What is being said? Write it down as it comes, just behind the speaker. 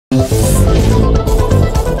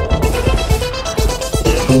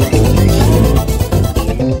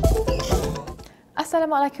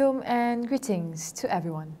Assalamualaikum and greetings to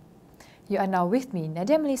everyone. You are now with me,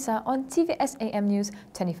 Nadia Melissa, on Tvs Am News,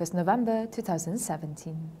 21st November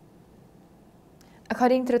 2017.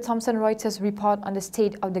 According to the Thomson Reuters report on the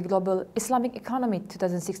state of the global Islamic economy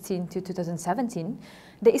 2016 to 2017,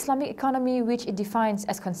 the Islamic economy, which it defines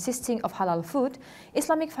as consisting of halal food,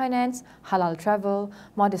 Islamic finance, halal travel,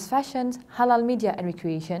 modest fashion, halal media and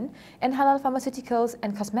recreation, and halal pharmaceuticals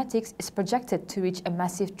and cosmetics, is projected to reach a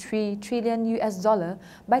massive $3 trillion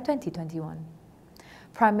by 2021.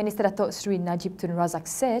 Prime Minister Datuk Sri Najib Tun Razak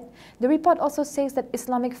said, the report also says that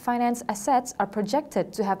Islamic finance assets are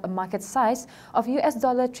projected to have a market size of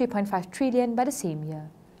 $3.5 trillion by the same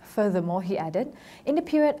year. Furthermore, he added, in the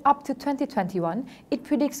period up to 2021, it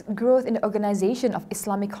predicts growth in the Organization of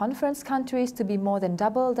Islamic Conference countries to be more than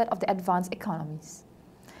double that of the advanced economies.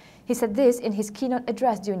 He said this in his keynote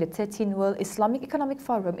address during the 13th World Islamic Economic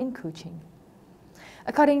Forum in Kuching.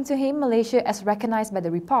 According to him, Malaysia, as recognized by the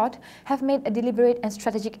report, have made a deliberate and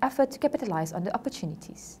strategic effort to capitalize on the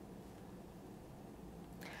opportunities.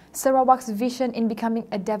 Sarawak's vision in becoming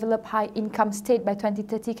a developed high-income state by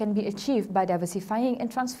 2030 can be achieved by diversifying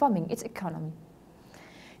and transforming its economy.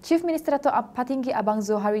 Chief Minister Dato' Patinggi Abang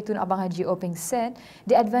Zohari Tun Abang Haji Openg said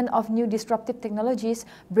the advent of new disruptive technologies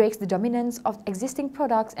breaks the dominance of existing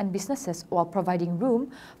products and businesses while providing room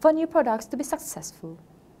for new products to be successful.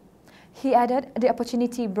 He added the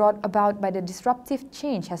opportunity brought about by the disruptive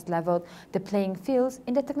change has leveled the playing fields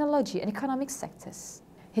in the technology and economic sectors.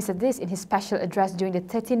 He said this in his special address during the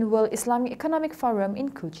 13th World Islamic Economic Forum in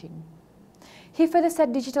Kuching. He further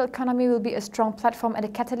said digital economy will be a strong platform and a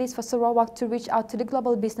catalyst for Sarawak to reach out to the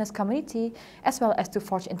global business community as well as to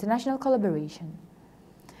forge international collaboration.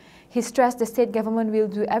 He stressed the state government will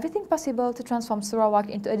do everything possible to transform Sarawak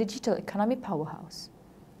into a digital economy powerhouse.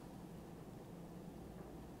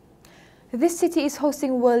 This city is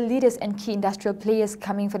hosting world leaders and key industrial players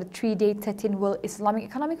coming for the 3-day 13th World Islamic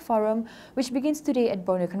Economic Forum, which begins today at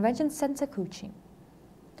Borneo Convention Centre, Kuching.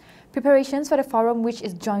 Preparations for the forum, which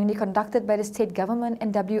is jointly conducted by the state government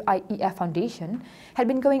and WIEF Foundation, had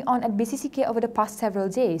been going on at BCCK over the past several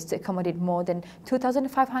days to accommodate more than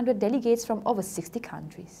 2,500 delegates from over 60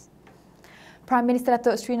 countries. Prime Minister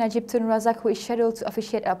Datuk Sri Najib Tun Razak, who is scheduled to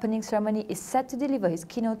officiate the opening ceremony, is set to deliver his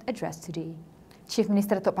keynote address today. Chief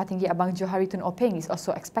Minister Datuk Patinggi Abang Zohari Tun Openg is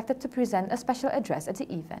also expected to present a special address at the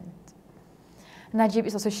event. Najib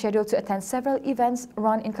is also scheduled to attend several events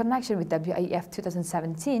run in connection with WIEF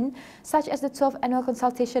 2017, such as the 12th Annual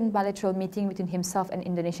Consultation Bilateral Meeting between himself and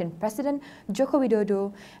Indonesian President Joko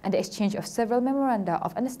Widodo and the exchange of several memoranda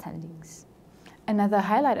of understandings. Another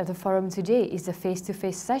highlight of the forum today is the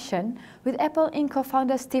face-to-face session with Apple Inc.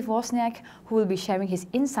 co-founder Steve Wozniak, who will be sharing his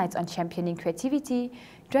insights on championing creativity,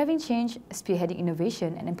 driving change, spearheading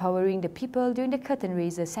innovation, and empowering the people during the curtain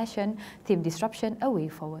raiser session themed Disruption: A Way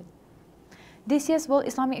Forward. This year's World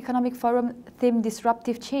Islamic Economic Forum themed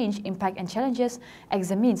Disruptive Change, Impact and Challenges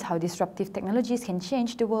examines how disruptive technologies can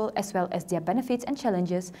change the world as well as their benefits and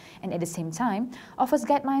challenges, and at the same time offers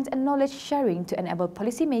guidelines and knowledge sharing to enable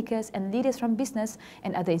policymakers and leaders from business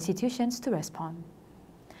and other institutions to respond.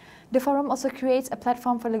 The forum also creates a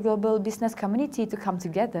platform for the global business community to come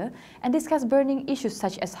together and discuss burning issues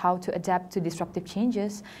such as how to adapt to disruptive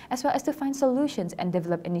changes, as well as to find solutions and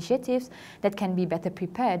develop initiatives that can be better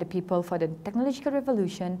prepare the people for the technological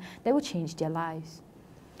revolution that will change their lives.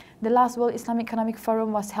 The last World Islamic Economic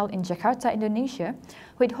Forum was held in Jakarta, Indonesia,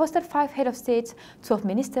 where it hosted 5 heads of state, 12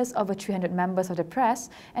 ministers, over 300 members of the press,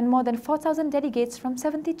 and more than 4,000 delegates from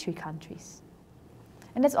 73 countries.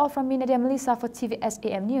 And that's all from me, Nadia Melissa, for Tvs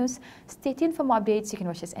Am News. Stay tuned for more updates. You can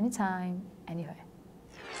watch us anytime, anywhere.